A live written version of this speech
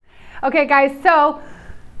Okay, guys, so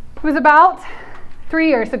it was about 3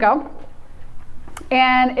 years ago,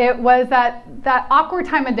 and it was that awkward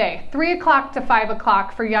time of day, 3 o'clock to 5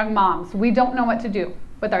 o'clock for young moms. We don't know what to do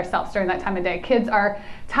with ourselves during that time of day. Kids are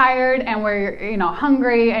tired and we're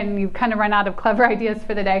hungry, and you kind of run out of clever ideas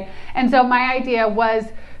for the day. And so my idea was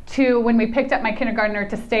to, when we picked up my kindergartner,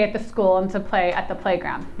 to stay at the school and to play at the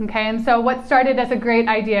playground. Okay, and so what started as a great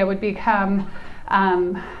idea would become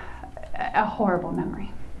a horrible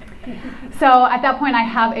memory. So at that point, I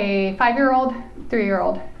have a 5-year-old,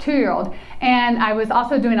 3-year-old, 2-year-old, and I was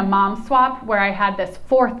also doing a mom swap where I had this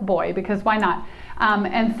 4th boy, because why not?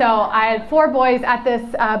 And so I had 4 boys at this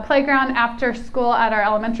playground after school at our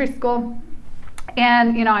elementary school,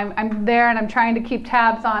 and I'm there and I'm trying to keep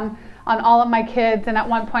tabs on all of my kids. And at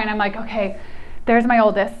one point, I'm like, okay, there's my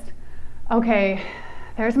oldest. Okay,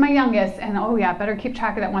 there's my youngest, and oh yeah, better keep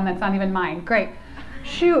track of that one that's not even mine. Great.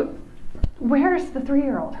 Shoot, where's the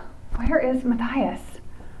 3-year-old? Where is Matthias?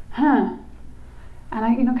 And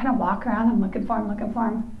I, kind of walk around. I'm looking for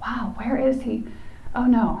him. Wow, where is he? Oh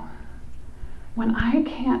no. When I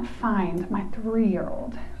can't find my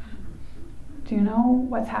 3-year-old, do you know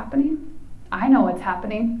what's happening? I know what's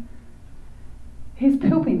happening. He's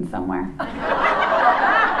pooping somewhere.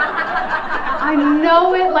 I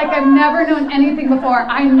know it like I've never known anything before.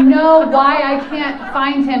 I know why I can't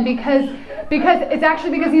find him, because it's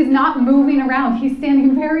actually because he's not moving around. He's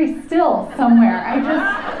standing very still somewhere. I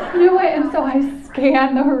just knew it, and so I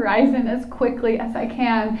scan the horizon as quickly as I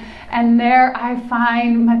can, and there I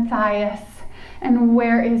find Matthias. And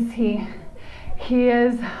where is he? He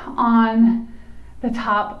is on the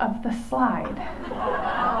top of the slide.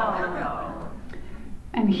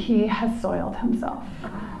 And he has soiled himself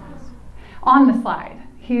on the slide.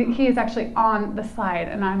 He is actually on the slide,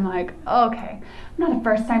 and I'm like, okay, I'm not a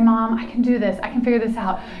first-time mom. I can do this. I can figure this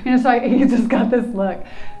out. So he just got this look,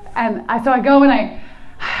 and so I go and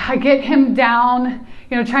I get him down,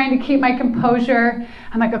 trying to keep my composure.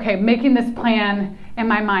 I'm like, okay, making this plan in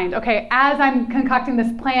my mind. Okay, as I'm concocting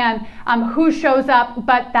this plan, who shows up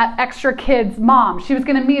but that extra kid's mom? She was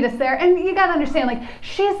going to meet us there, and you got to understand,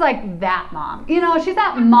 she's like that mom. She's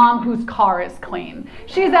that mom whose car is clean.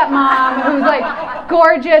 She's that mom who's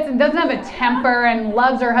gorgeous and doesn't have a temper and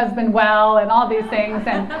loves her husband well and all these things.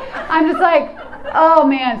 And I'm just like, oh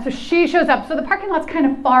man. So she shows up. So the parking lot's kind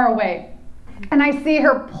of far away, and I see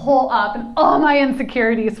her pull up, and all my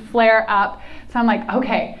insecurities flare up. So I'm like,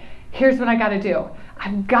 okay, here's what I got to do.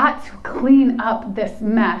 I've got to clean up this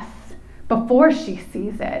mess before she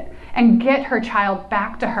sees it and get her child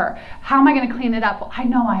back to her. How am I going to clean it up? Well, I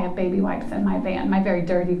know I have baby wipes in my van, my very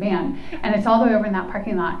dirty van, and it's all the way over in that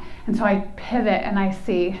parking lot. And so I pivot and I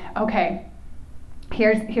see, okay,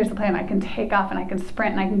 here's the plan. I can take off and I can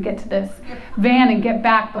sprint and I can get to this van and get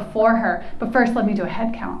back before her. But first, let me do a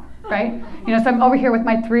head count, right? So I'm over here with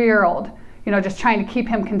my 3-year-old, just trying to keep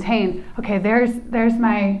him contained. Okay, there's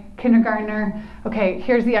my kindergartner. Okay,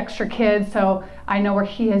 here's the extra kid, so I know where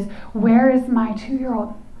he is. Where is my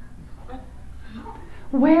 2-year-old?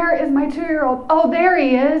 Where is my 2-year-old? Oh, there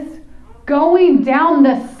he is, going down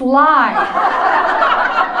the slide.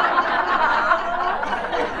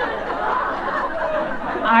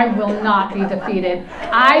 I will not be defeated.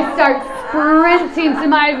 I start sprinting to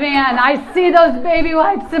my van. I see those baby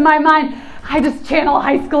wipes in my mind. I just channel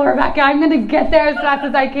high school Rebecca. I'm going to get there as fast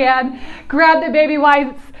as I can, grab the baby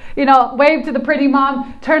wipes, wave to the pretty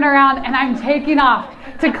mom, turn around, and I'm taking off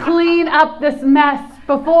to clean up this mess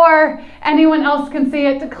before anyone else can see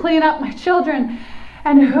it, to clean up my children.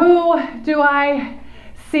 And who do I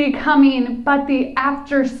see coming but the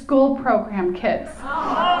after-school program kids?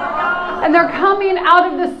 And they're coming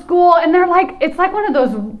out of the school, and they're it's like one of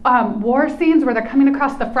those war scenes where they're coming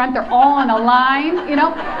across the front. They're all in a line,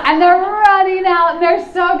 and they're running out, and they're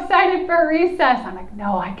so excited for recess. I'm like,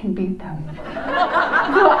 no, I can beat them.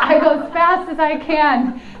 So I go as fast as I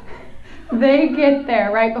can. They get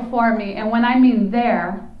there right before me, and when I mean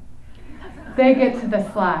there, they get to the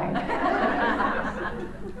slide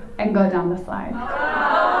and go down the slide.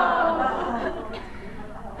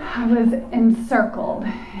 I was encircled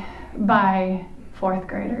by 4th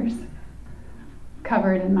graders,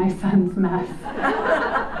 covered in my son's mess.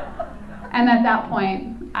 And at that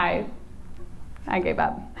point, I gave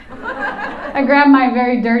up. I grabbed my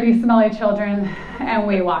very dirty, smelly children, and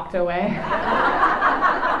we walked away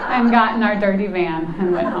and got in our dirty van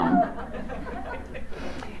and went home.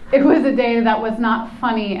 It was a day that was not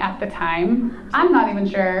funny at the time. I'm not even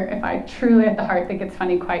sure if I truly at the heart think it's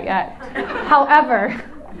funny quite yet. However,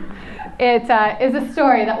 it is a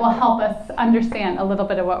story that will help us understand a little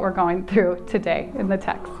bit of what we're going through today in the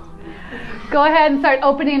text. Go ahead and start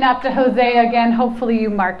opening up to Hosea again. Hopefully you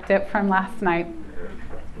marked it from last night.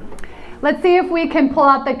 Let's see if we can pull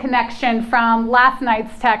out the connection from last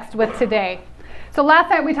night's text with today. So last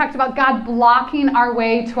night we talked about God blocking our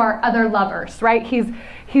way to our other lovers, right?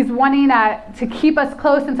 He's wanting to keep us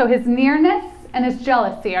close, and so his nearness and his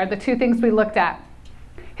jealousy are the two things we looked at.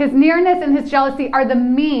 His nearness and his jealousy are the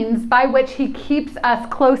means by which he keeps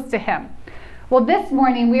us close to him. Well, this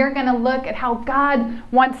morning we are going to look at how God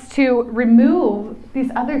wants to remove these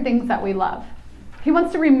other things that we love. He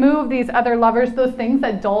wants to remove these other lovers, those things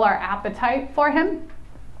that dull our appetite for him.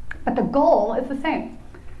 But the goal is the same.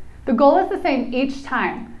 The goal is the same each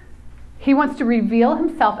time. He wants to reveal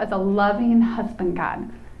himself as a loving husband God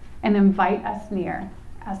and invite us near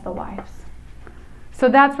as the wives. So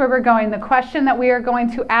that's where we're going. The question that we are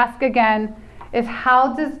going to ask again is,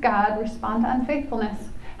 how does God respond to unfaithfulness?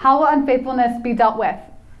 How will unfaithfulness be dealt with?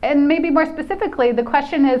 And maybe more specifically, the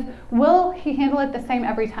question is, will he handle it the same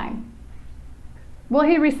every time? Will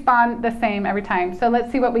he respond the same every time? So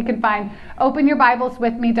let's see what we can find. Open your Bibles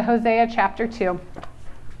with me to Hosea chapter 2.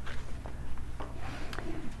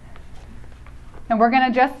 And we're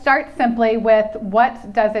going to just start simply with,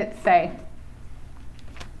 what does it say?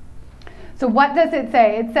 So what does it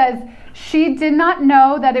say? It says, she did not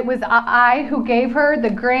know that it was I who gave her the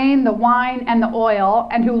grain, the wine, and the oil,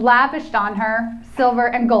 and who lavished on her silver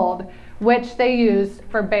and gold, which they used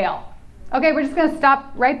for Baal. Okay, we're just going to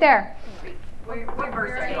stop right there. What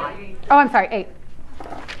verse are you on? Oh, I'm sorry, 8.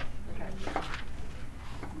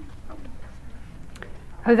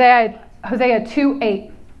 Hosea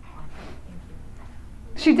 2:8.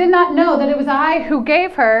 She did not know that it was I who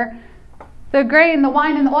gave her the grain, the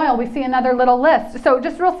wine, and the oil. We see another little list. So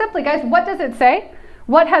just real simply, guys, what does it say?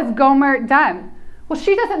 What has Gomer done? Well,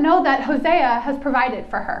 she doesn't know that Hosea has provided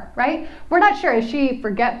for her, right? We're not sure. Is she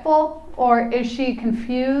forgetful or is she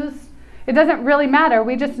confused? It doesn't really matter.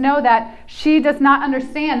 We just know that she does not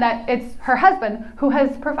understand that it's her husband who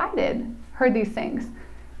has provided her these things.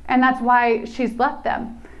 And that's why she's left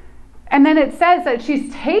them. And then it says that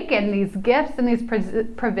she's taken these gifts and these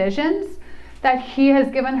provisions that he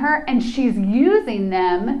has given her, and she's using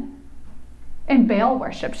them in Baal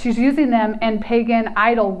worship. She's using them in pagan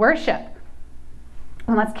idol worship.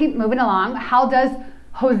 And let's keep moving along. How does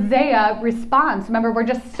Hosea respond? So remember, we're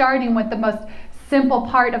just starting with the most simple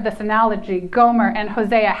part of this analogy, Gomer and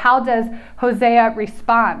Hosea. How does Hosea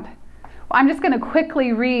respond? Well, I'm just going to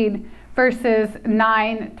quickly read verses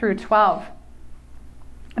 9 through 12.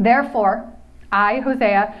 Therefore, I,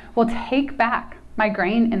 Hosea, will take back my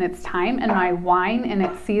grain in its time and my wine in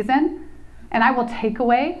its season, and I will take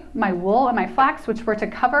away my wool and my flax, which were to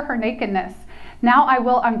cover her nakedness. Now I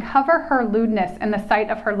will uncover her lewdness in the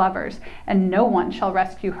sight of her lovers, and no one shall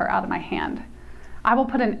rescue her out of my hand. I will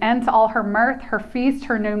put an end to all her mirth, her feast,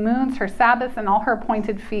 her new moons, her Sabbaths, and all her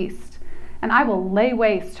appointed feasts. And I will lay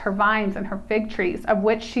waste her vines and her fig trees, of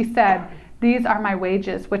which she said, these are my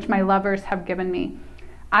wages, which my lovers have given me.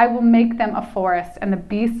 I will make them a forest, and the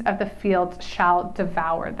beasts of the field shall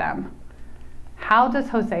devour them. How does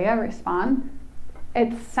Hosea respond?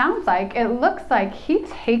 It looks like he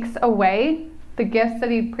takes away the gifts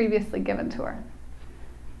that he'd previously given to her.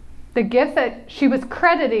 The gifts that she was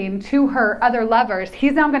crediting to her other lovers,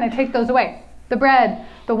 he's now going to take those away. The bread,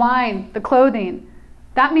 the wine, the clothing.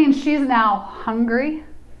 That means she's now hungry,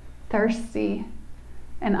 thirsty,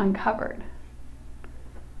 and uncovered.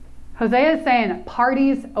 Hosea is saying,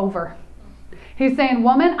 party's over. He's saying,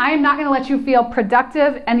 woman, I am not going to let you feel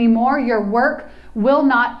productive anymore. Your work will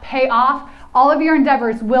not pay off. All of your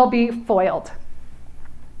endeavors will be foiled.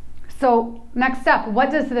 So next step, what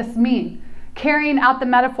does this mean? Carrying out the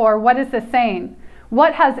metaphor, what is this saying?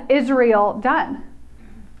 What has Israel done?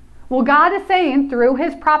 Well, God is saying through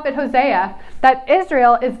his prophet Hosea that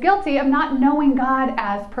Israel is guilty of not knowing God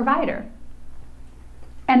as provider.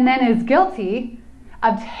 And then is guilty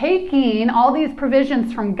of taking all these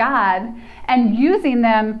provisions from God and using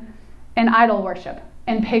them in idol worship,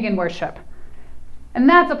 in pagan worship. And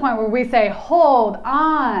that's a point where we say, hold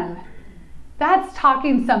on. That's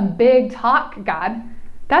talking some big talk, God.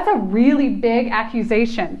 That's a really big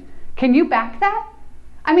accusation. Can you back that?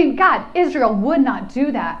 I mean, God, Israel would not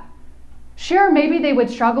do that. Sure, maybe they would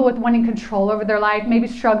struggle with wanting control over their life, maybe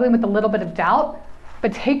struggling with a little bit of doubt,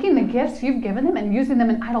 but taking the gifts you've given them and using them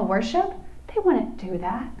in idol worship, they wouldn't do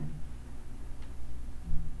that.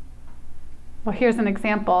 Well, here's an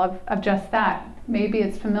example of just that. Maybe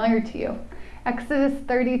it's familiar to you. Exodus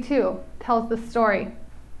 32 tells the story.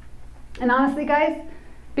 And honestly, guys,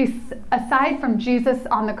 aside from Jesus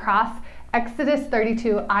on the cross, Exodus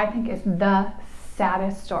 32, I think, is the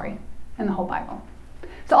saddest story in the whole Bible.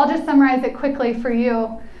 So I'll just summarize it quickly for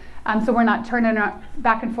you. So we're not turning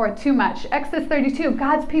back and forth too much. Exodus 32,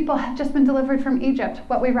 God's people have just been delivered from Egypt.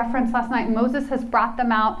 What we referenced last night, Moses has brought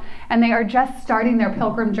them out, and they are just starting their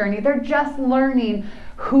pilgrim journey. They're just learning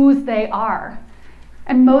whose they are.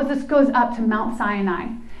 And Moses goes up to Mount Sinai,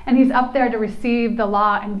 and he's up there to receive the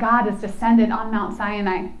law, and God has descended on Mount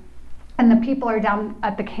Sinai. And the people are down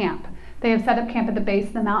at the camp. They have set up camp at the base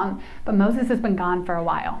of the mountain, but Moses has been gone for a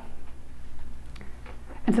while.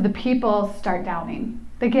 And so the people start doubting.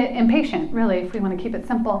 They get impatient, really, if we want to keep it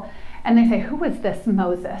simple. And they say, who is this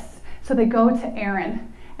Moses? So they go to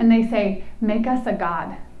Aaron and they say, make us a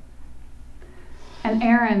god. And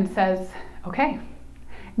Aaron says, okay,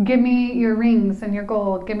 give me your rings and your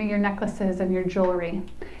gold. Give me your necklaces and your jewelry.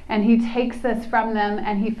 And he takes this from them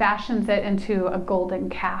and he fashions it into a golden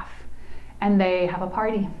calf. And they have a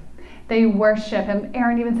party. They worship him.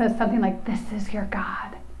 Aaron even says something like, this is your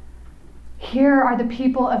God. Here are the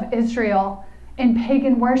people of Israel in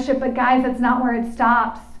pagan worship, but guys, that's not where it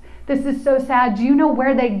stops. This is so sad. Do you know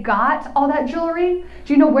where they got all that jewelry?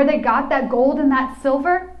 Do you know where they got that gold and that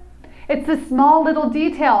silver? It's a small little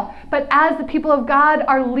detail, but as the people of God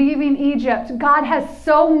are leaving Egypt, God has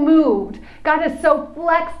so moved, God has so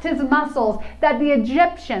flexed his muscles that the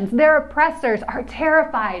Egyptians, their oppressors, are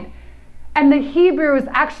terrified. And the Hebrews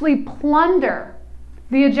actually plunder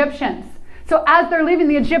the Egyptians. So as they're leaving,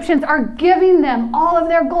 the Egyptians are giving them all of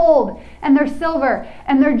their gold and their silver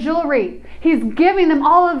and their jewelry. He's giving them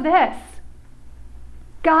all of this.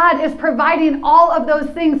 God is providing all of those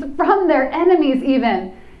things from their enemies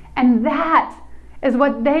even. And that is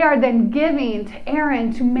what they are then giving to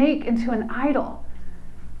Aaron to make into an idol.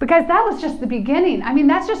 Because that was just the beginning. I mean,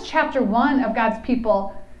 that's just chapter 1 of God's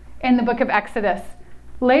people in the book of Exodus.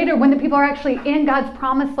 Later, when the people are actually in God's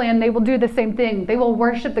promised land, they will do the same thing. They will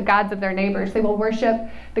worship the gods of their neighbors. They will worship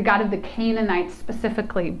the god of the Canaanites,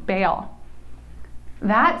 specifically Baal.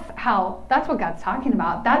 That's what God's talking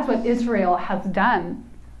about. That's what Israel has done.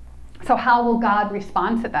 So how will God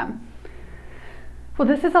respond to them? Well,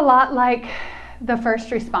 this is a lot like the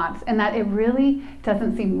first response in that it really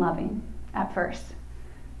doesn't seem loving at first.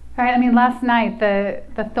 Right? I mean, last night,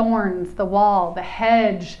 the thorns, the wall, the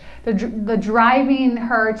hedge, the driving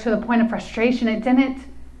her to the point of frustration, it didn't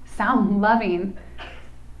sound loving.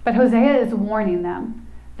 But Hosea is warning them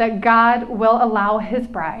that God will allow his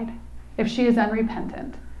bride, if she is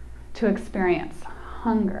unrepentant, to experience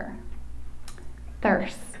hunger,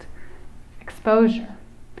 thirst, exposure,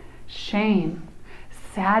 shame,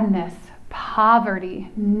 sadness,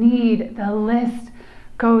 poverty, need. The list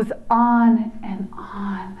goes on and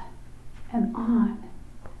on and on.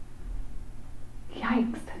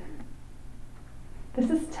 Yikes. This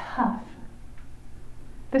is tough.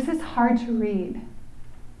 This is hard to read.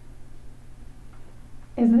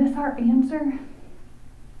 Is this our answer?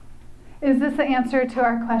 Is this the answer to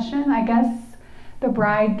our question? I guess the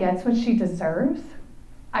bride gets what she deserves.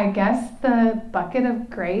 I guess the bucket of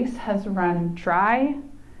grace has run dry.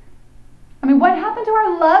 I mean, what happened to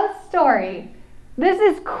our love story? This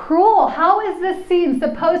is cruel. How is this scene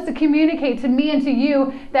supposed to communicate to me and to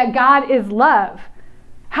you that God is love?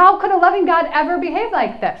 How could a loving God ever behave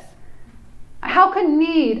like this? How could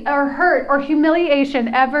need or hurt or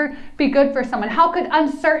humiliation ever be good for someone? How could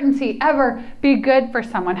uncertainty ever be good for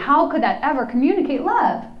someone? How could that ever communicate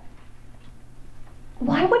love?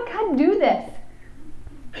 Why would God do this?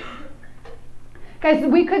 Guys,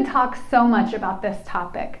 we could talk so much about this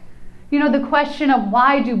topic. You know, the question of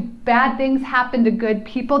why do bad things happen to good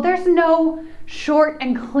people? There's no short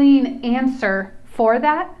and clean answer for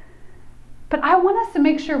that. But I want us to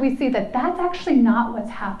make sure we see that that's actually not what's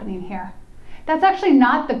happening here. That's actually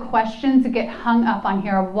not the question to get hung up on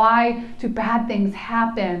here of why do bad things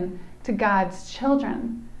happen to God's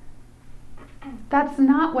children. That's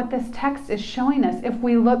not what this text is showing us if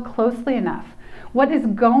we look closely enough. What is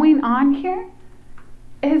going on here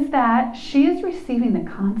is that she is receiving the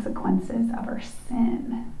consequences of her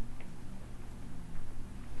sin.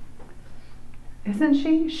 Isn't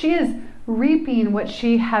she? She is reaping what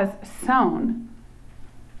she has sown.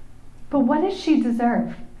 But what does she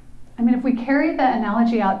deserve? I mean, if we carry the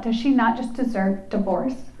analogy out, does she not just deserve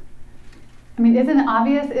divorce? I mean, isn't it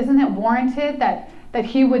obvious? Isn't it warranted that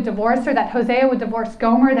he would divorce her, that Hosea would divorce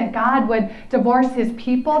Gomer, that God would divorce his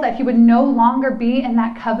people, that he would no longer be in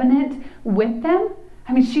that covenant with them?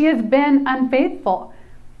 I mean, she has been unfaithful.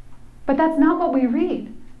 But that's not what we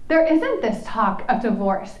read. There isn't this talk of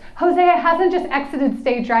divorce. Hosea hasn't just exited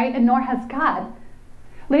stage right, and nor has God.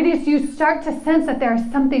 Ladies, you start to sense that there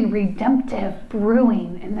is something redemptive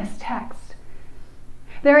brewing in this text.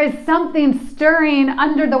 There is something stirring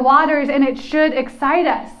under the waters, and it should excite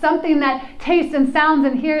us. Something that tastes and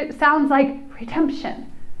sounds like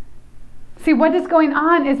redemption. See, what is going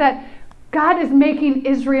on is that God is making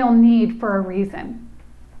Israel need for a reason.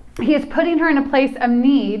 He is putting her in a place of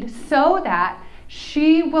need so that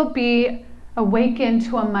she will be awakened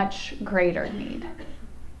to a much greater need.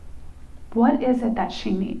 What is it that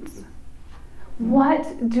she needs?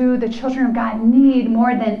 What do the children of God need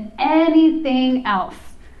more than anything else?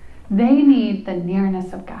 They need the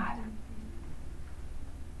nearness of God.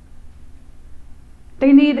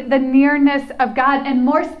 They need the nearness of God. And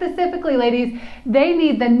more specifically, ladies, they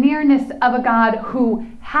need the nearness of a God who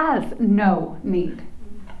has no need.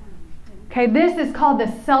 Okay, this is called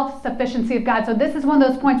the self-sufficiency of God. So this is one of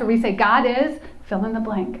those points where we say God is, fill in the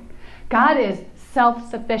blank. God is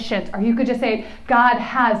self-sufficient. Or you could just say God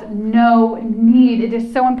has no need. It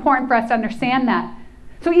is so important for us to understand that.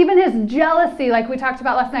 So even his jealousy, like we talked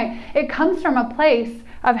about last night, it comes from a place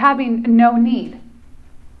of having no need.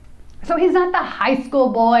 So he's not the high school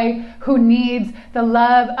boy who needs the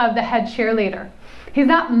love of the head cheerleader. He's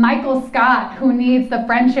not Michael Scott who needs the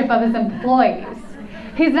friendship of his employees.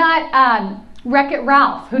 He's not Wreck-It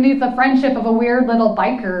Ralph who needs the friendship of a weird little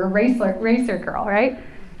biker or racer girl, right?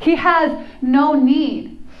 He has no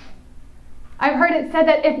need. I've heard it said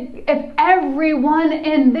that if everyone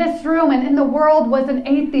in this room and in the world was an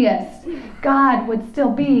atheist, God would still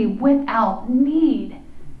be without need.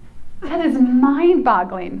 That is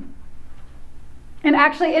mind-boggling. And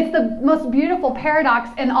actually, it's the most beautiful paradox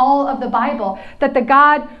in all of the Bible, that the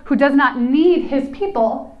God who does not need his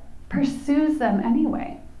people pursues them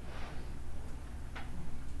anyway.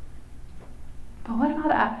 But what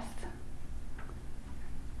about us?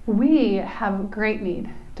 We have great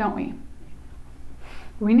need, don't we?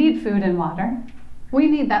 We need food and water. We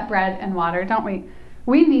need that bread and water, don't we?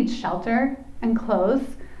 We need shelter and clothes.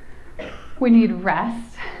 We need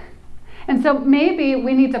rest. And so maybe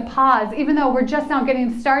we need to pause, even though we're just now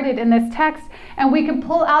getting started in this text, and we can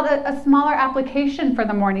pull out a smaller application for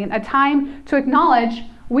the morning, a time to acknowledge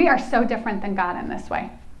we are so different than God in this way.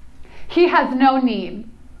 He has no need.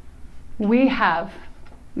 We have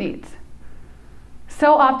needs.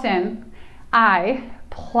 So often, I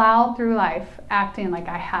plow through life acting like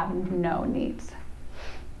I have no needs.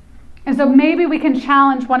 And so maybe we can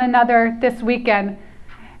challenge one another this weekend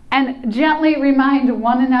and gently remind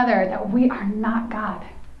one another that we are not God.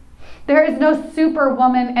 There is no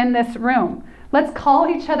superwoman in this room. Let's call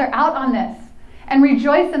each other out on this and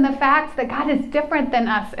rejoice in the fact that God is different than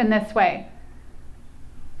us in this way.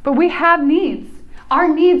 But we have needs. Our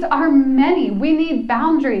needs are many. We need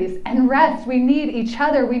boundaries and rest. We need each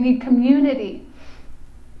other. We need community.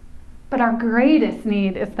 But our greatest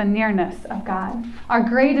need is the nearness of God. Our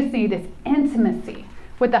greatest need is intimacy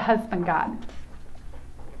with the husband God.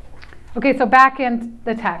 Okay, so back in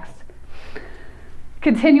the text.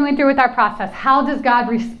 Continuing through with our process, how does God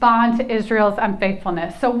respond to Israel's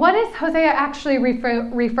unfaithfulness? So what is Hosea actually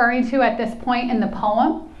referring to at this point in the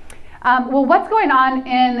poem? Well, what's going on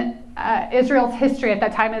in Israel's history at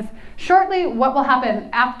that time is shortly what will happen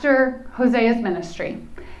after Hosea's ministry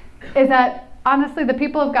is that, honestly, the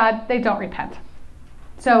people of God, they don't repent.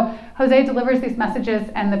 So Hosea delivers these messages,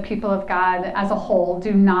 and the people of God as a whole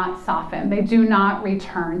do not soften. They do not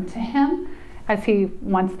return to him as he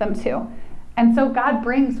wants them to. And so God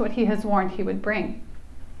brings what he has warned he would bring.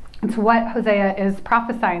 It's what Hosea is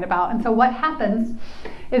prophesying about. And so what happens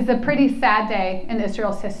is a pretty sad day in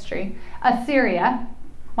Israel's history. Assyria,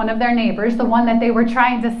 one of their neighbors, the one that they were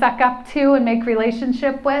trying to suck up to and make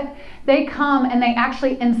relationship with, they come and they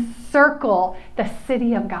actually encircle the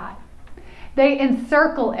city of God. They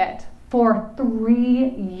encircle it for 3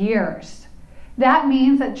 years. That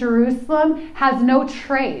means that Jerusalem has no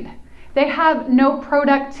trade. They have no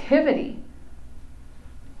productivity.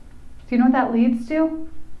 Do you know what that leads to?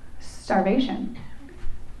 Starvation.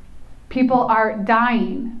 People are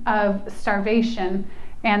dying of starvation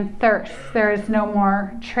and thirst. There is no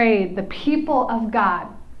more trade. The people of God,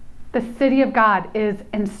 the city of God, is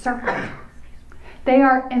encircled. They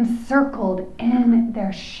are encircled in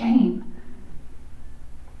their shame.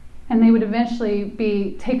 And they would eventually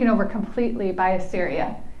be taken over completely by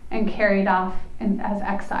Assyria and carried off as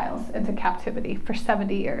exiles into captivity for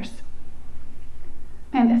 70 years.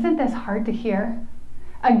 Man, isn't this hard to hear?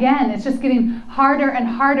 Again, it's just getting harder and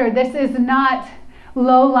harder. This is not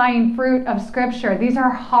low-lying fruit of Scripture. These are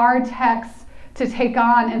hard texts to take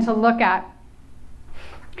on and to look at.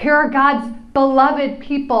 Here are God's beloved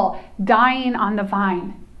people dying on the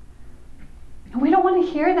vine. And we don't want to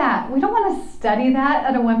hear that. We don't want to study that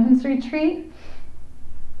at a women's retreat.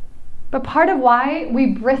 But part of why we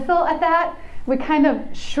bristle at that, we kind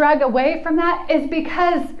of shrug away from that, is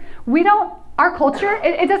because our culture,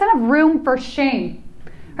 it doesn't have room for shame.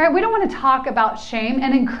 Right? We don't want to talk about shame.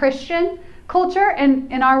 And in Christian culture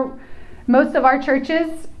and in most of our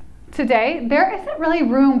churches today, there isn't really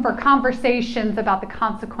room for conversations about the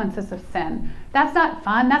consequences of sin. That's not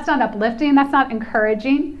fun. That's not uplifting. That's not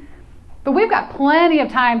encouraging. But we've got plenty of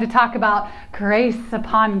time to talk about grace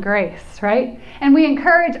upon grace, right? And we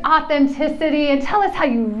encourage authenticity and tell us how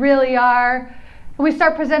you really are. And we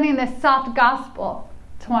start presenting this soft gospel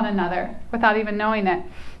to one another without even knowing it.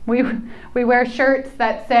 We wear shirts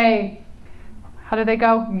that say, how do they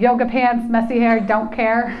go? Yoga pants, messy hair, don't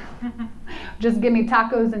care. Just give me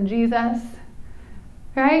tacos and Jesus.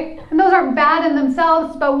 Right? And those aren't bad in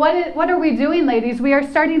themselves, but what are we doing, ladies? We are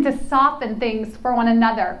starting to soften things for one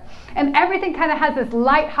another. And everything kind of has this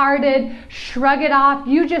lighthearted, shrug it off,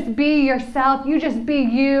 you just be yourself, you just be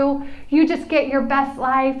you, you just get your best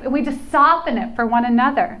life, and we just soften it for one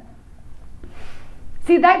another.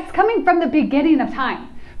 See, that's coming from the beginning of time.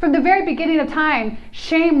 From the very beginning of time,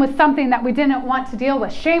 shame was something that we didn't want to deal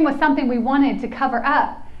with. Shame was something we wanted to cover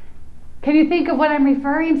up. Can you think of what I'm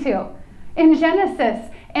referring to? In Genesis,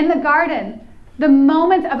 in the garden, the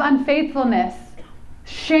moment of unfaithfulness,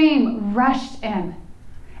 shame rushed in.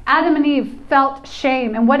 Adam and Eve felt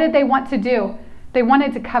shame, and what did they want to do? They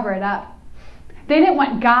wanted to cover it up. They didn't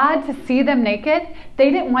want God to see them naked. They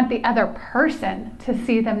didn't want the other person to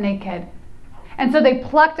see them naked. And so they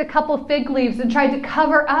plucked a couple fig leaves and tried to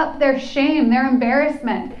cover up their shame, their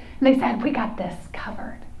embarrassment. And they said, we got this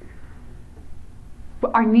covered.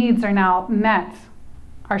 Our needs are now met.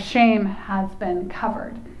 Our shame has been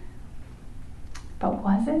covered. But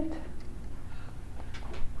was it?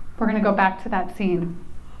 We're going to go back to that scene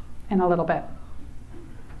in a little bit.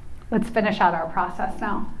 Let's finish out our process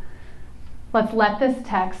now. Let's let this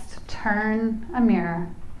text turn a mirror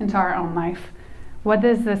into our own life. What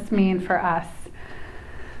does this mean for us?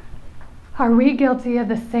 Are we guilty of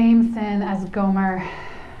the same sin as Gomer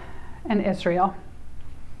and Israel?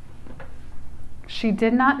 She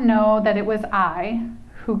did not know that it was I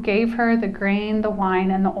who gave her the grain, the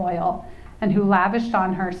wine, and the oil, and who lavished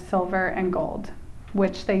on her silver and gold,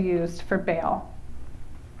 which they used for Baal.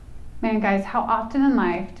 Man, guys, how often in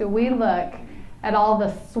life do we look at all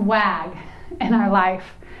the swag in our life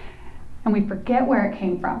and we forget where it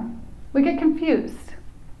came from? We get confused.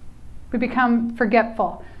 We become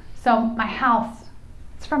forgetful. So my house,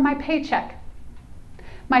 it's from my paycheck.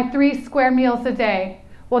 My 3 square meals a day,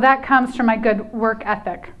 well, that comes from my good work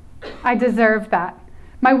ethic. I deserve that.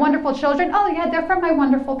 My wonderful children, oh yeah, they're from my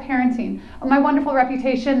wonderful parenting. My wonderful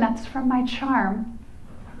reputation, that's from my charm,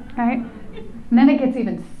 right? And then it gets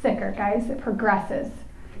even sicker, guys. It progresses.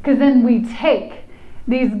 Because then we take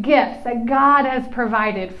these gifts that God has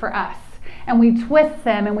provided for us and we twist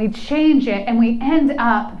them and we change it and we end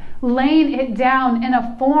up laying it down in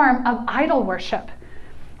a form of idol worship.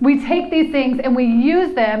 We take these things and we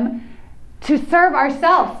use them to serve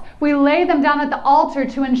ourselves. We lay them down at the altar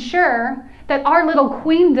to ensure that our little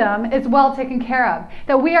queendom is well taken care of,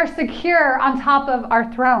 that we are secure on top of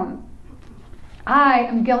our throne. I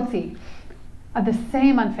am guilty of the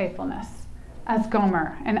same unfaithfulness as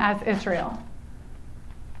Gomer and as Israel.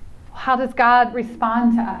 How does God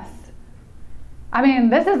respond to us? I mean,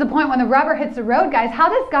 this is the point when the rubber hits the road, guys. How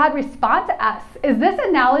does God respond to us? Is this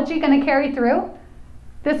analogy going to carry through?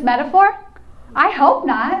 This metaphor? I hope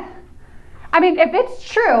not. I mean, if it's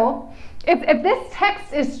true, if this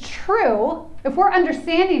text is true, if we're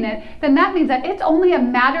understanding it, then that means that it's only a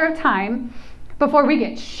matter of time before we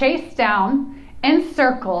get chased down,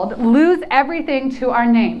 encircled, lose everything to our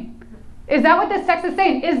name. Is that what this text is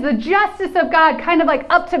saying? Is the justice of God kind of like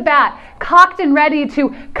up to bat, cocked and ready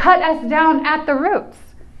to cut us down at the roots?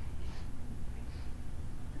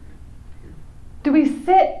 Do we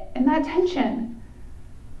sit in that tension?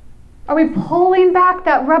 Are we pulling back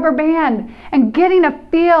that rubber band and getting a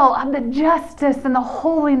feel of the justice and the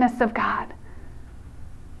holiness of God?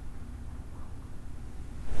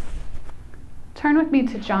 Turn with me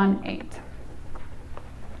to John 8.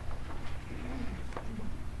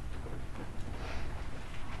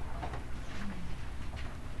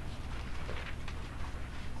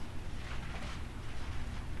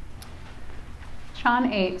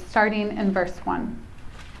 John 8, starting in verse 1.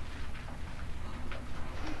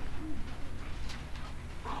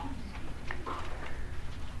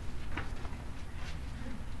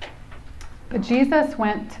 But Jesus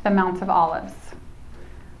went to the Mount of Olives.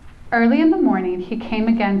 Early in the morning, he came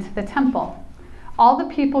again to the temple. All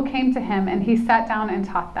the people came to him, and he sat down and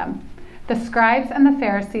taught them. The scribes and the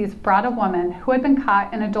Pharisees brought a woman who had been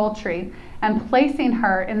caught in adultery, and placing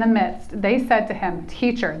her in the midst, they said to him,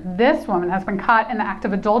 "Teacher, this woman has been caught in the act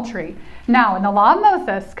of adultery. Now, in the law of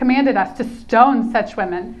Moses commanded us to stone such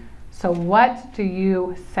women. So what do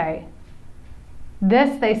you say?"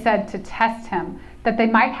 This they said to test him, that they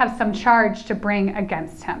might have some charge to bring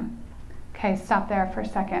against him. Okay, stop there for a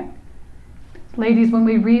second. Ladies, when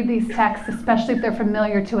we read these texts, especially if they're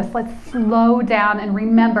familiar to us, let's slow down and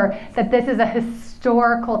remember that this is a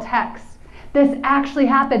historical text. This actually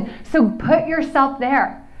happened. So put yourself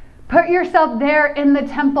there. Put yourself there in the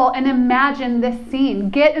temple and imagine this scene.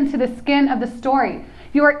 Get into the skin of the story.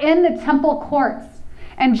 You are in the temple courts,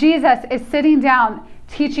 and Jesus is sitting down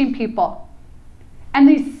teaching people. And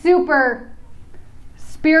these super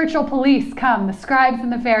spiritual police come, the scribes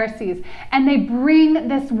and the Pharisees, and they bring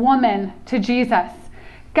this woman to Jesus.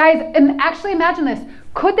 Guys, and actually imagine this.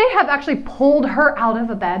 Could they have actually pulled her out of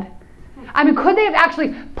a bed? I mean, could they have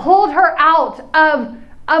actually pulled her out of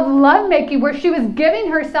lovemaking where she was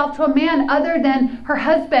giving herself to a man other than her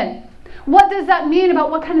husband? What does that mean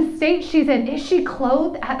about what kind of state she's in? Is she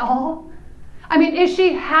clothed at all? I mean, is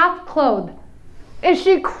she half clothed? Is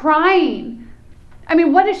she crying? I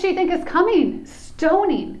mean, what does she think is coming?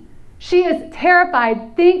 Stoning. She is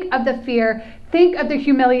terrified. Think of the fear. Think of the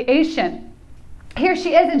humiliation. Here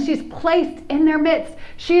she is, and she's placed in their midst.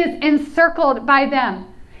 She is encircled by them.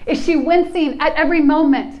 Is she wincing at every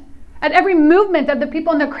moment, at every movement of the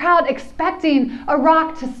people in the crowd, expecting a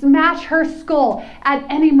rock to smash her skull at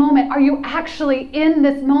any moment? Are you actually in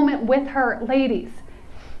this moment with her, ladies?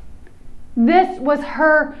 This was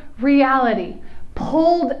her reality.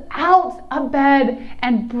 Pulled out of bed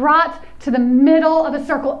and brought to the middle of a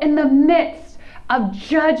circle in the midst of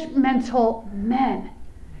judgmental men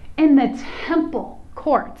in the temple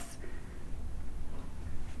courts.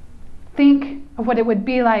 Think of what it would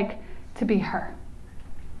be like to be her.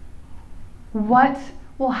 What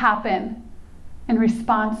will happen in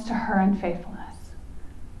response to her unfaithfulness?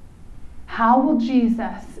 How will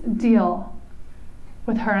Jesus deal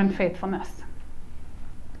with her unfaithfulness?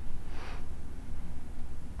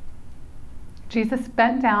 Jesus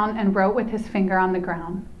bent down and wrote with his finger on the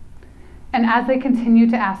ground. And as they continued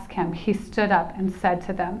to ask him, he stood up and said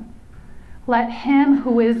to them, "Let him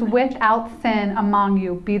who is without sin among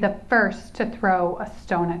you be the first to throw a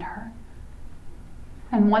stone at her."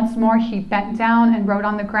 And once more he bent down and wrote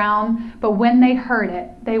on the ground. But when they heard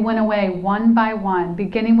it, they went away one by one,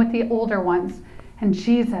 beginning with the older ones. And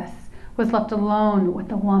Jesus was left alone with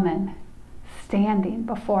the woman standing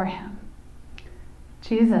before him.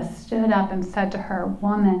 Jesus stood up and said to her,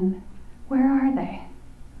 "Woman, where are they?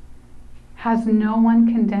 Has no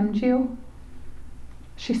one condemned you?"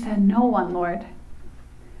 She said, "No one, Lord."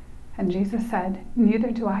 And Jesus said, "Neither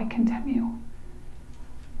do I condemn you.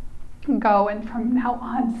 Go, and from now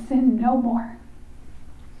on sin no more."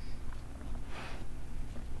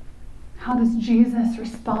 How does Jesus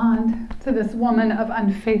respond to this woman of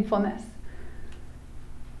unfaithfulness?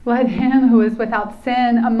 Let him who is without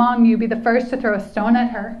sin among you be the first to throw a stone at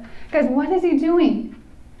her. Guys, what is he doing?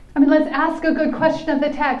 I mean, let's ask a good question of the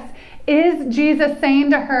text. Is Jesus saying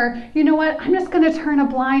to her, you know what, I'm just going to turn a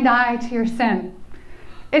blind eye to your sin?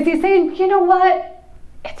 Is he saying, you know what,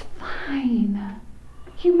 it's fine.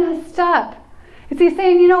 You messed up. Is he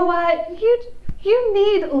saying, you know what, you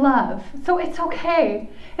need love, so it's okay?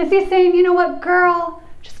 Is he saying, you know what, girl,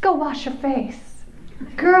 just go wash your face?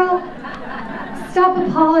 Girl, stop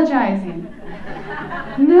apologizing.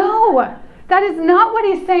 No, that is not what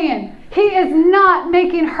he's saying. He is not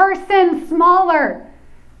making her sin smaller.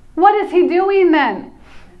 What is he doing then?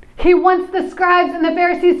 He wants the scribes and the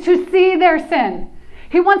Pharisees to see their sin.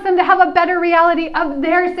 He wants them to have a better reality of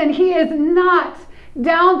their sin. He is not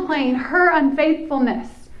downplaying her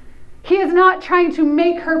unfaithfulness. He is not trying to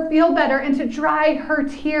make her feel better and to dry her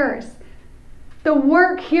tears. The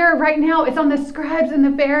work here right now is on the scribes and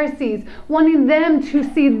the Pharisees, wanting them to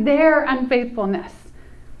see their unfaithfulness.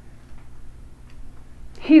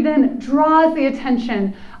 He then draws the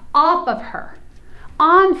attention off of her,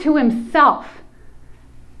 onto himself.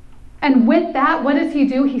 And with that, what does he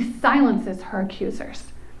do? He silences her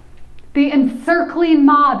accusers. The encircling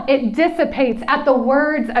mob, it dissipates at the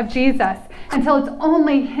words of Jesus until it's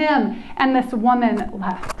only him and this woman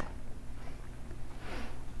left.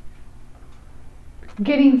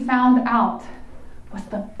 Getting found out was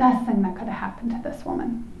the best thing that could have happened to this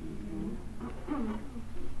woman.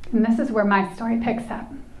 And this is where my story picks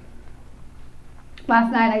up.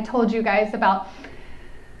 Last night I told you guys about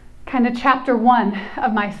kind of chapter 1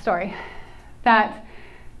 of my story, that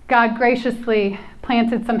God graciously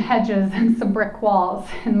planted some hedges and some brick walls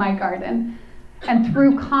in my garden, and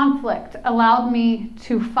through conflict allowed me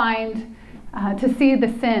to see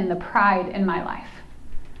the sin, the pride in my life.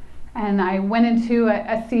 And I went into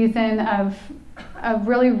a season of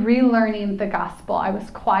really relearning the gospel. I was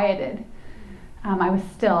quieted. I was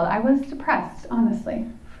stilled. I was depressed, honestly,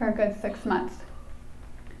 for a good 6 months.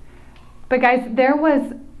 But guys, there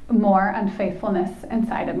was more unfaithfulness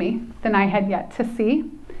inside of me than I had yet to see.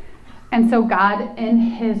 And so God, in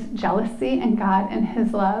his jealousy and God, in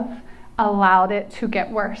his love, allowed it to get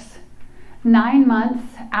worse. 9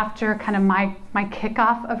 months after kind of my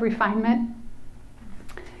kickoff of refinement,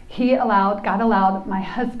 God allowed my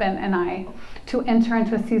husband and I to enter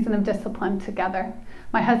into a season of discipline together.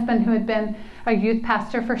 My husband, who had been a youth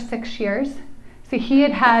pastor for 6 years, see, he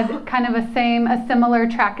had kind of a similar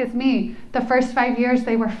track as me. The first 5 years,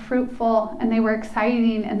 they were fruitful and they were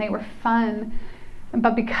exciting and they were fun.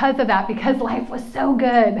 But because of that, because life was so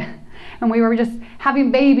good and we were just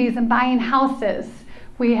having babies and buying houses,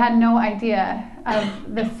 we had no idea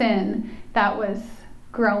of the sin that was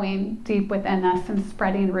growing deep within us and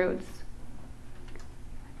spreading roots.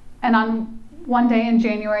 And on one day in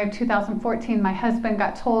January of 2014, my husband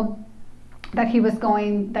got told that he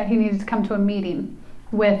needed to come to a meeting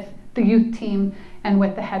with the youth team and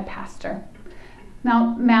with the head pastor.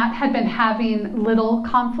 Now, Matt had been having little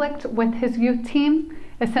conflict with his youth team,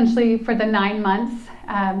 essentially for the 9 months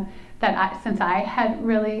since I had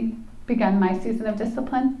really begun my season of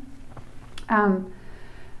discipline.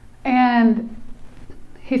 And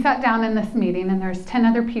he sat down in this meeting, and there's 10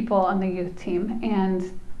 other people on the youth team,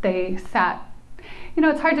 and they sat,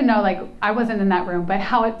 it's hard to know, like, I wasn't in that room, but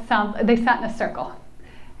how it sounds, they sat in a circle,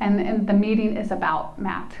 and the meeting is about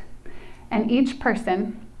Matt. And each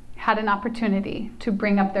person had an opportunity to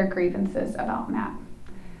bring up their grievances about Matt.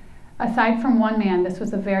 Aside from one man, this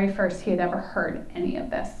was the very first he had ever heard any of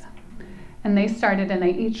this. And they started, and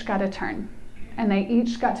they each got a turn. And they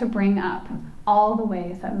each got to bring up all the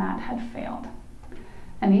ways that Matt had failed.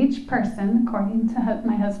 And each person, according to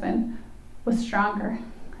my husband, was stronger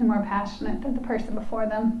and more passionate than the person before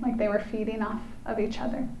them, like they were feeding off of each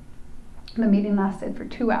other. The meeting lasted for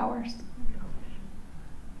 2 hours.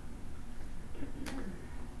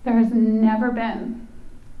 There has never been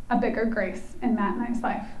a bigger grace in Matt and I's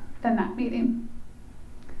life than that meeting.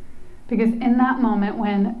 Because in that moment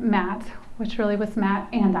when Matt, which really was Matt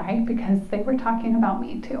and I, because they were talking about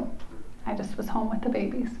me too, I just was home with the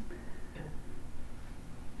babies,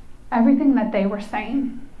 everything that they were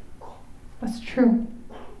saying was true.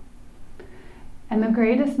 And the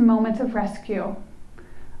greatest moment of rescue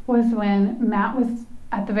was when Matt was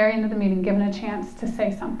at the very end of the meeting given a chance to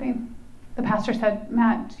say something. The pastor said,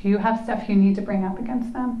 "Matt, do you have stuff you need to bring up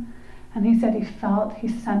against them?" And he said he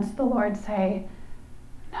sensed the Lord say,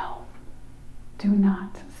 "No, do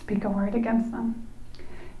not speak a word against them.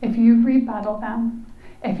 If you rebuttal them,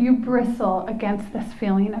 if you bristle against this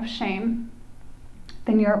feeling of shame,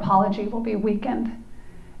 then your apology will be weakened,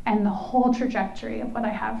 and the whole trajectory of what I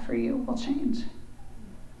have for you will change."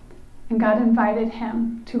 And God invited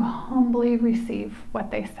him to humbly receive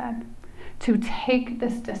what they said, to take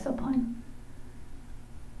this discipline.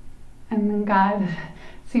 And when God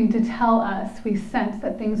seemed to tell us, we sensed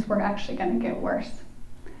that things were actually going to get worse.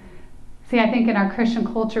 See, I think in our Christian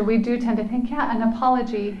culture, we do tend to think, an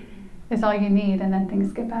apology is all you need and then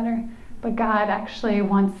things get better. But God actually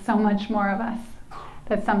wants so much more of us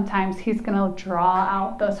that sometimes he's going to draw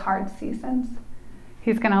out those hard seasons.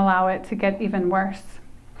 He's going to allow it to get even worse.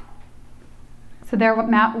 So there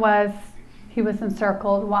Matt was, he was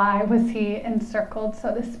encircled. Why was he encircled,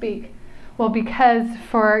 so to speak? Well, because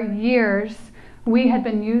for years, we had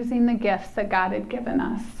been using the gifts that God had given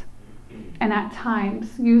us, and at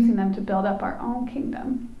times using them to build up our own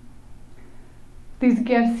kingdom. These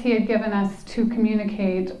gifts he had given us to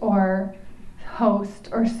communicate or host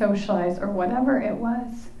or socialize or whatever it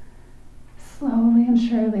was. Slowly and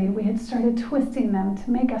surely, we had started twisting them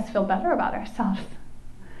to make us feel better about ourselves.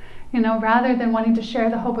 Rather than wanting to share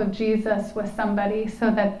the hope of Jesus with somebody so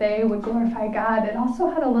that they would glorify God, it also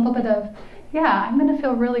had a little bit of, I'm going to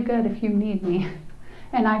feel really good if you need me.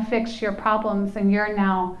 And I fix your problems, and you're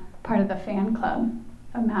now part of the fan club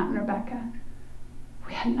of Matt and Rebecca.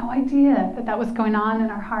 We had no idea that was going on in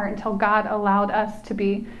our heart until God allowed us to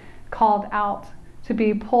be called out, to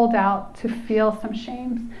be pulled out, to feel some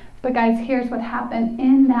shame. But guys, here's what happened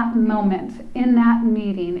in that moment, in that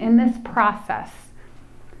meeting, in this process.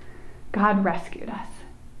 God rescued us.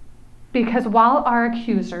 Because while our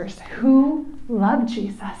accusers, who loved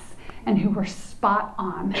Jesus and who were spot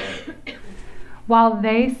on, while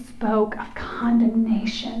they spoke of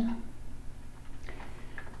condemnation,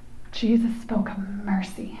 Jesus spoke of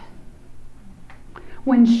mercy.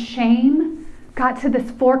 When shame got to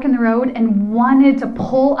this fork in the road and wanted to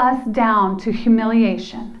pull us down to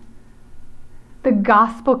humiliation, the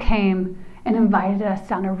gospel came and invited us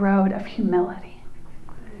down a road of humility.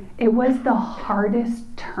 It was the hardest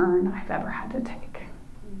turn I've ever had to take.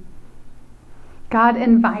 God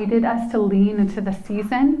invited us to lean into the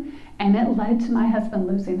season And it led to my husband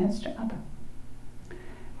losing his job.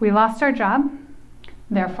 We lost our job,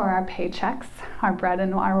 therefore our paychecks, our bread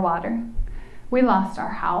and our water. We lost our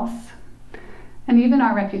house, and even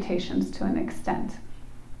our reputations to an extent.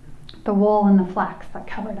 The wool and the flax that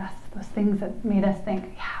covered us, those things that made us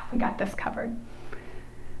think, yeah, we got this covered.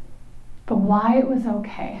 But why it was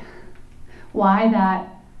okay, why that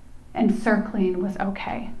encircling was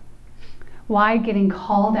okay, why getting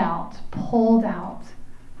called out, pulled out,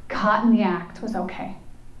 caught in the act was okay,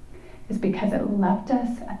 is because it left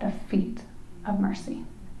us at the feet of mercy.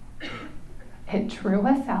 It drew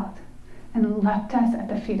us out and left us at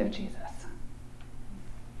the feet of Jesus.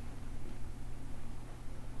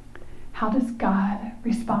 How does God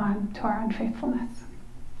respond to our unfaithfulness?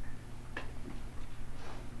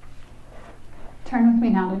 Turn with me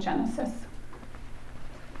now to Genesis.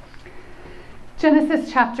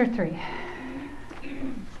 Genesis chapter 3.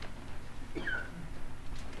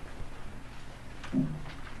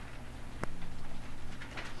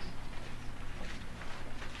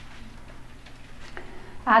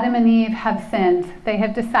 Adam and Eve have sinned. They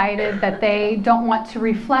have decided that they don't want to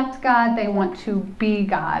reflect God, they want to be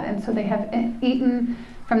God. And so they have eaten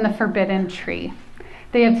from the forbidden tree.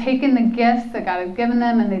 They have taken the gifts that God has given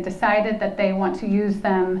them and they decided that they want to use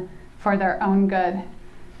them for their own good.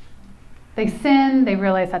 They sin, they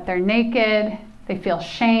realize that they're naked, they feel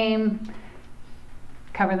shame,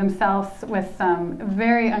 cover themselves with some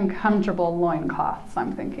very uncomfortable loincloths,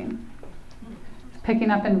 I'm thinking.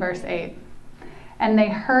 Picking up in verse 8. And they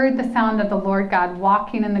heard the sound of the Lord God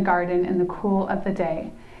walking in the garden in the cool of the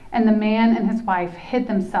day. And the man and his wife hid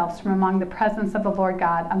themselves from among the presence of the Lord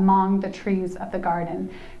God among the trees of the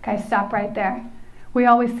garden. Guys, stop right there. We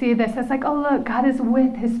always see this as like, oh look, God is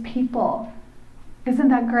with his people. Isn't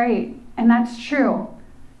that great? And that's true.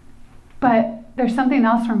 But there's something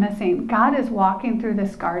else we're missing. God is walking through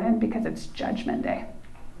this garden because it's judgment day.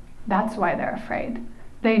 That's why they're afraid.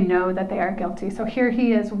 They know that they are guilty. So here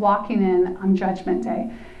he is walking in on judgment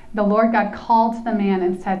day. The Lord God called to the man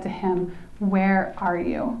and said to him, "Where are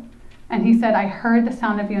you?" And he said, "I heard the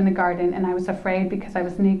sound of you in the garden, and I was afraid because I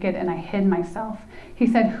was naked and I hid myself." He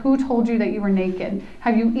said, "Who told you that you were naked?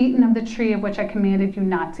 Have you eaten of the tree of which I commanded you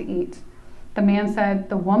not to eat?" The man said,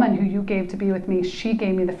 "The woman who you gave to be with me, she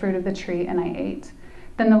gave me the fruit of the tree and I ate."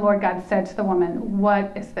 Then the Lord God said to the woman,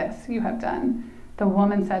 "What is this you have done?" The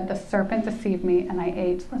woman said, "The serpent deceived me and I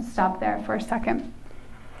ate." Let's stop there for a second.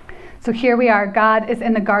 So here we are. God is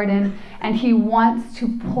in the garden and he wants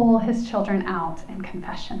to pull his children out in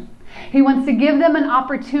confession. He wants to give them an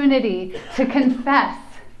opportunity to confess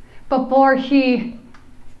before he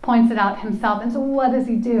points it out himself. And so what does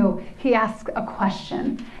he do? He asks a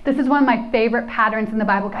question. This is one of my favorite patterns in the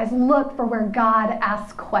Bible. Guys, look for where God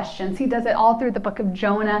asks questions. He does it all through the book of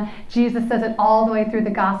Jonah. Jesus does it all the way through the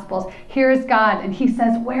Gospels. Here's God, and he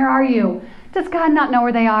says, "Where are you?" Does God not know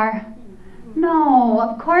where they are? No,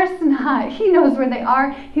 of course not. He knows where they are.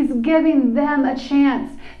 He's giving them a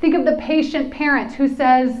chance. Think of the patient parent who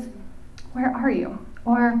says, "Where are you?"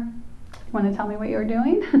 Or, "You want to tell me what you're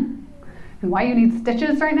doing? And why you need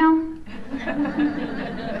stitches right now?"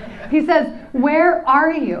 He says, "Where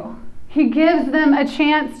are you?" He gives them a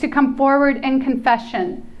chance to come forward in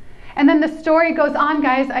confession. And then the story goes on,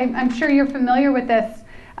 guys. I'm sure you're familiar with this.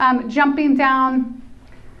 Jumping down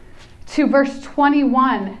to verse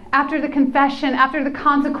 21. After the confession, after the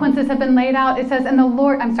consequences have been laid out, it says,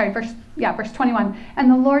 verse 21. And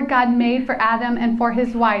the Lord God made for Adam and for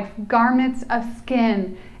his wife garments of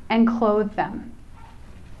skin and clothed them.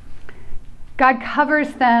 God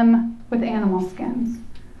covers them with animal skins.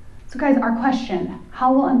 So guys, our question,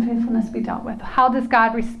 how will unfaithfulness be dealt with? How does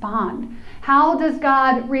God respond? How does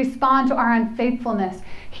God respond to our unfaithfulness?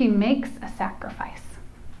 He makes a sacrifice.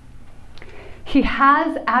 He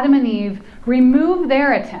has Adam and Eve remove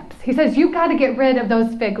their attempts. He says, you've got to get rid of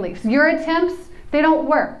those fig leaves. Your attempts, they don't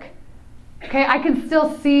work. Okay, I can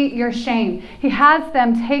still see your shame. He has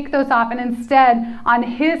them take those off, and instead, on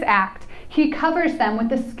his act, he covers them with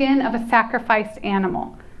the skin of a sacrificed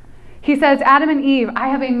animal. He says, Adam and Eve, I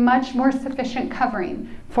have a much more sufficient covering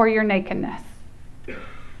for your nakedness.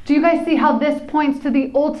 Do you guys see how this points to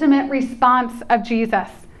the ultimate response of Jesus,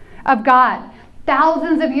 of God?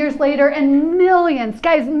 Thousands of years later and millions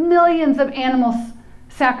of animals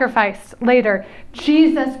sacrificed later,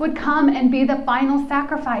 Jesus would come and be the final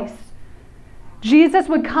sacrifice. Jesus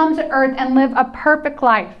would come to earth and live a perfect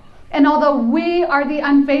life. And although we are the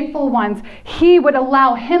unfaithful ones, he would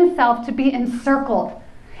allow himself to be encircled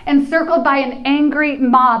by an angry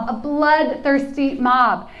mob, a bloodthirsty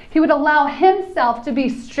mob. He would allow himself to be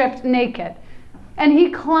stripped naked. And he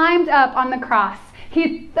climbed up on the cross.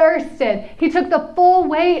 He thirsted. He took the full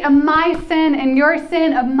weight of my sin and your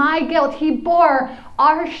sin, of my guilt. He bore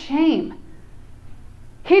our shame.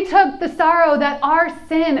 He took the sorrow that our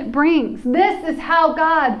sin brings. This is how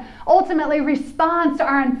God ultimately responds to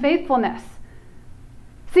our unfaithfulness.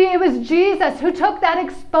 See, it was Jesus who took that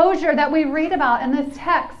exposure that we read about in this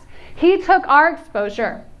text. He took our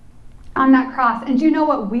exposure on that cross. And do you know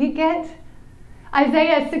what we get?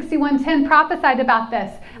 Isaiah 61:10 prophesied about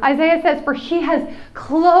this. Isaiah says, "For he has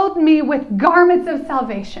clothed me with garments of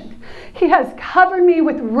salvation. He has covered me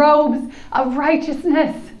with robes of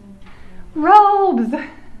righteousness." Robes.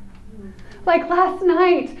 Like last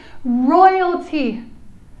night, royalty.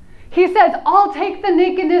 He says, "I'll take the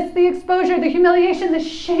nakedness, the exposure, the humiliation, the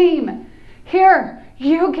shame. Here,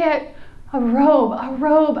 you get a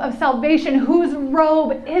robe of salvation." Whose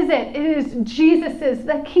robe is it? It is Jesus's.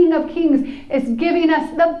 The King of Kings is giving us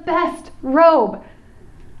the best robe.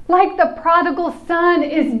 Like the prodigal son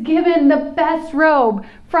is given the best robe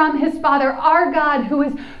from his Father, our God, who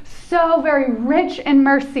is so very rich in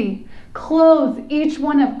mercy, clothes each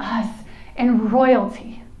one of us in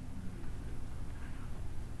royalty.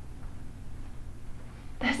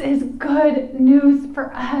 This is good news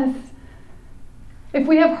for us. If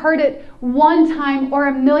we have heard it one time or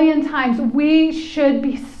a million times, we should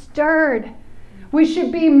be stirred. We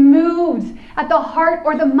should be moved at the heart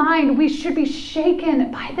or the mind. We should be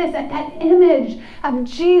shaken by this, at that image of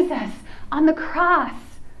Jesus on the cross,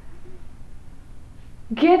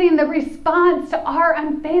 getting the response to our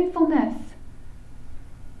unfaithfulness.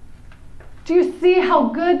 Do you see how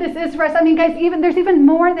good this is for us? I mean, guys, there's even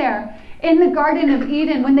more there. In the Garden of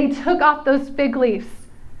Eden, when they took off those fig leaves,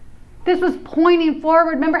 this was pointing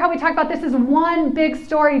forward. Remember how we talked about this is one big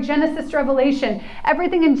story, Genesis to Revelation.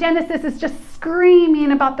 Everything in Genesis is just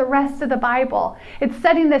screaming about the rest of the Bible. It's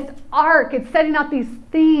setting this arc. It's setting out these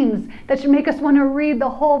themes that should make us want to read the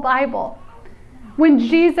whole Bible.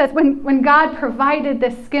 When God provided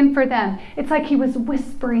this skin for them, it's like he was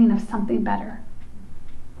whispering of something better.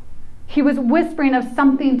 He was whispering of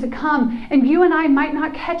something to come. And you and I might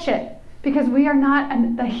not catch it because we are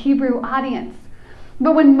not the Hebrew audience.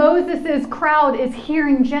 But when Moses' crowd is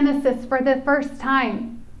hearing Genesis for the first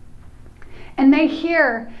time, and they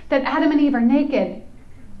hear that Adam and Eve are naked,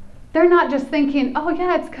 they're not just thinking, "Oh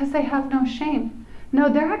yeah, it's because they have no shame." No,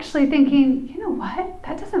 they're actually thinking, "You know what?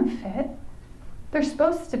 That doesn't fit. They're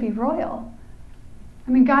supposed to be royal."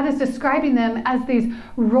 I mean, God is describing them as these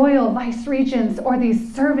royal vice regents or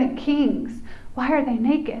these servant kings. Why are they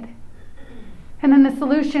naked? And then the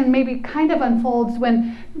solution maybe kind of unfolds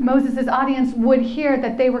when Moses' audience would hear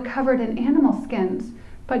that they were covered in animal skins.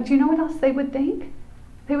 But do you know what else they would think?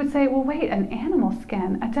 They would say, "Well, wait, an animal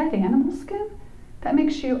skin, a dead animal skin? That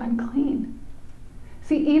makes you unclean."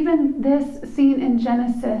 See, even this scene in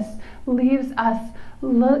Genesis leaves us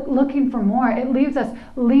looking for more. It leaves us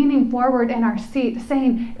leaning forward in our seat,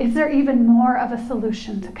 saying, is there even more of a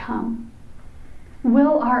solution to come?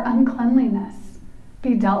 Will our uncleanliness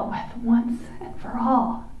be dealt with once and for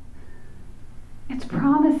all? It's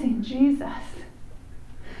promising Jesus.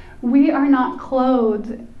 We are not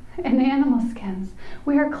clothed in animal skins.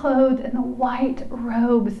 We are clothed in the white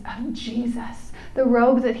robes of Jesus, the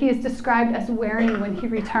robes that he is described as wearing when he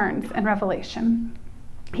returns in Revelation.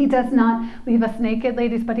 He does not leave us naked,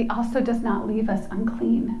 ladies, but he also does not leave us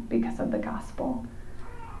unclean because of the gospel.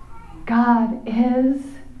 God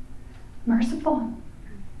is merciful.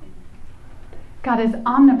 God is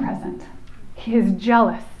omnipresent. He is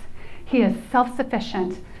jealous. He is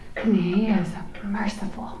self-sufficient, and he is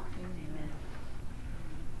merciful.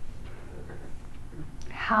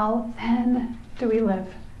 How then do we live?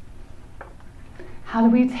 How do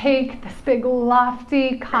we take this big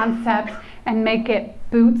lofty concept and make it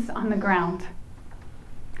boots on the ground?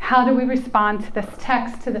 How do we respond to this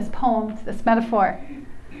text, to this poem, to this metaphor?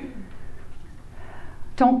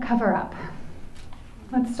 Don't cover up.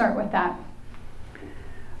 Let's start with that.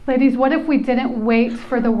 Ladies, what if we didn't wait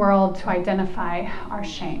for the world to identify our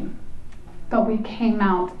shame, but we came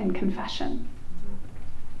out in confession?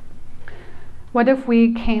 What if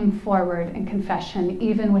we came forward in confession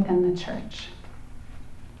even within the church?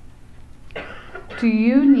 Do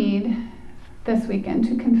you need this weekend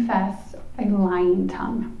to confess a lying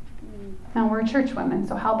tongue? Now, we're church women,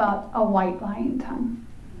 so how about a white lying tongue?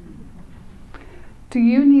 Do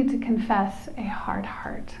you need to confess a hard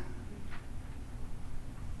heart?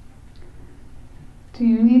 Do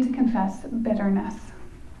you need to confess bitterness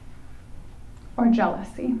or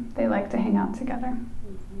jealousy? They like to hang out together.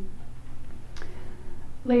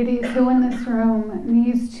 Ladies, who in this room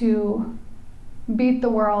needs to beat the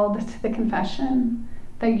world to the confession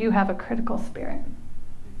that you have a critical spirit?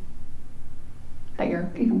 that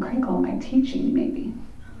you're even critical of my teaching, maybe.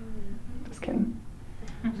 Just kidding.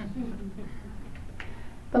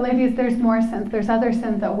 But ladies, there's more sins. There's other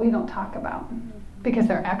sins that we don't talk about because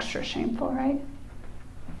they're extra shameful, right?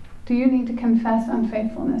 Do you need to confess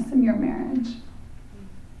unfaithfulness in your marriage?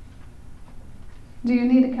 Do you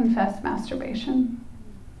need to confess masturbation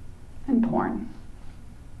and porn?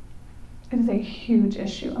 It is a huge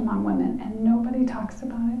issue among women, and nobody talks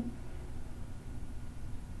about it.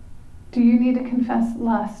 Do you need to confess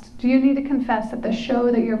lust? Do you need to confess that the show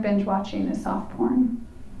that you're binge watching is soft porn?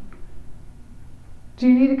 Do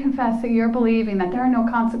you need to confess that you're believing that there are no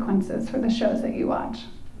consequences for the shows that you watch?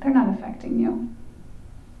 They're not affecting you.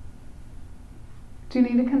 Do you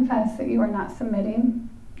need to confess that you are not submitting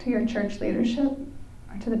to your church leadership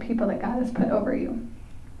or to the people that God has put over you?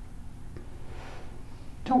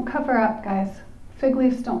 Don't cover up, guys. Fig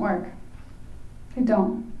leaves don't work. They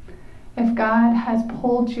don't. If God has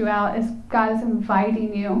pulled you out, if God is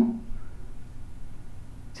inviting you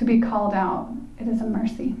to be called out, it is a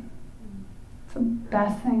mercy. It's the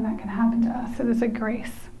best thing that can happen to us. It is a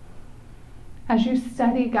grace. As you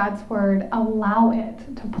study God's word, allow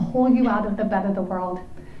it to pull you out of the bed of the world.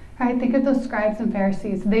 Right? Think of those scribes and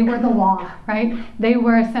Pharisees. They were the law, right? They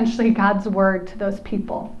were essentially God's word to those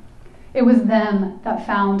people. It was them that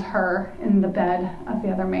found her in the bed of the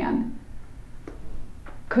other man.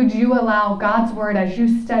 Could you allow God's word, as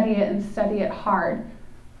you study it and study it hard,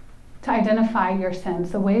 to identify your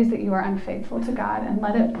sins, the ways that you are unfaithful to God, and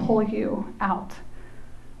let it pull you out?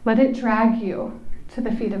 Let it drag you to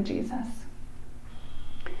the feet of Jesus.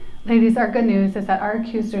 Ladies, our good news is that our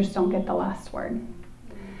accusers don't get the last word.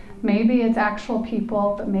 Maybe it's actual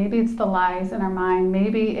people, but maybe it's the lies in our mind.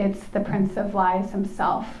 Maybe it's the Prince of Lies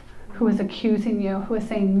himself who is accusing you, who is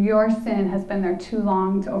saying your sin has been there too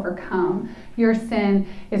long to overcome. Your sin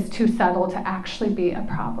is too subtle to actually be a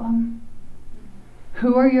problem.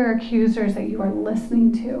 Who are your accusers that you are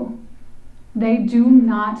listening to? They do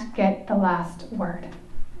not get the last word.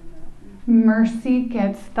 Mercy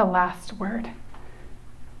gets the last word.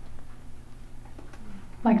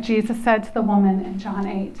 Like Jesus said to the woman in John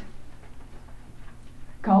 8,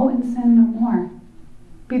 go and sin no more.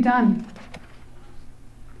 Be done.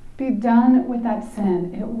 Be done with that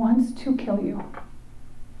sin. It wants to kill you.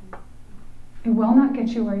 It will not get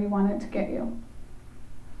you where you want it to get you.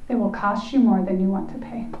 It will cost you more than you want to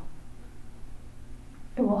pay.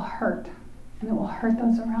 It will hurt, and it will hurt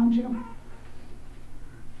those around you.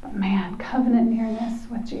 But man, covenant nearness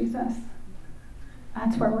with Jesus,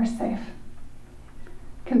 that's where we're safe.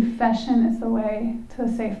 Confession is the way to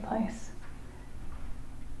a safe place.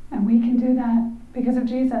 And we can do that because of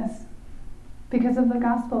Jesus, because of the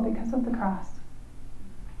gospel, because of the cross.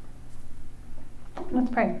 Let's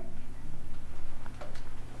pray.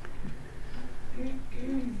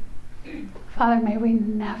 Father, may we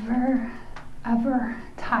never, ever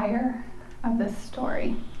tire of this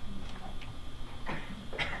story.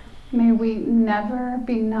 May we never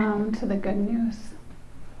be numb to the good news.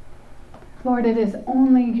 Lord, it is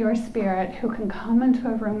only your Spirit who can come into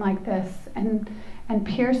a room like this and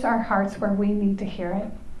pierce our hearts where we need to hear it.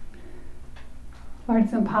 Lord,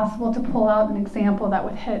 it's impossible to pull out an example that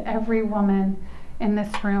would hit every woman in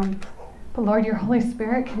this room. But Lord, your Holy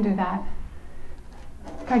Spirit can do that.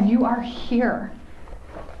 God, you are here.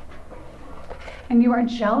 And you are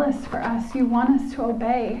jealous for us. You want us to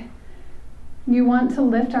obey. You want to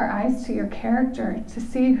lift our eyes to your character, to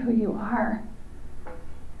see who you are.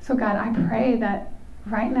 So God, I pray that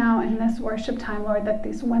right now in this worship time, Lord, that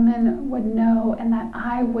these women would know and that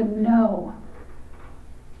I would know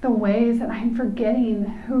the ways that I'm forgetting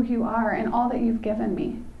who you are and all that you've given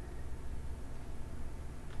me.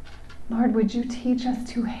 Lord, would you teach us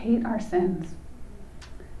to hate our sins,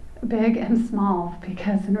 big and small,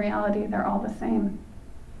 because in reality, they're all the same.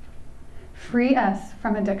 Free us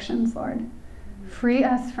from addictions, Lord. Free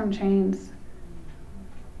us from chains.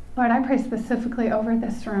 Lord, I pray specifically over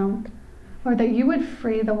this room, Lord, that you would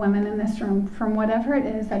free the women in this room from whatever it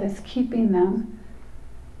is that is keeping them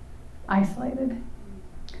isolated.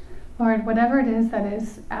 Lord, whatever it is that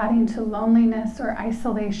is adding to loneliness or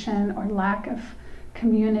isolation or lack of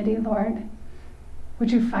community, Lord,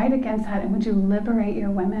 would you fight against that and would you liberate your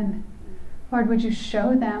women? Lord, would you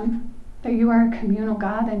show them that you are a communal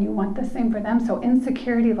God and you want the same for them? So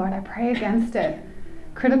insecurity, Lord, I pray against it.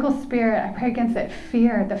 Critical spirit, I pray against it.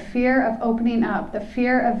 Fear, the fear of opening up, the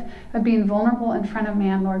fear of being vulnerable in front of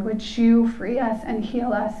man, Lord. Would you free us and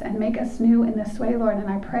heal us and make us new in this way, Lord? And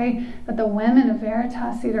I pray that the women of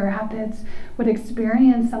Veritas Cedar Rapids would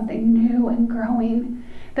experience something new and growing,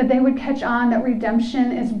 that they would catch on that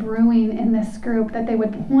redemption is brewing in this group, that they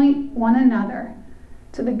would point one another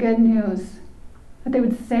to the good news that they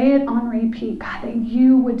would say it on repeat, God, that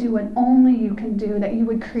you would do what only you can do, that you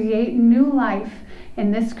would create new life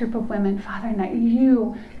in this group of women, Father, and that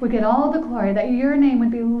you would get all the glory, that your name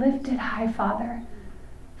would be lifted high, Father.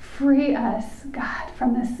 Free us, God,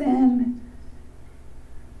 from the sin.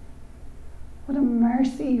 What a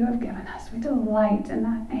mercy you have given us. We delight in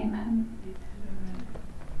that. Amen.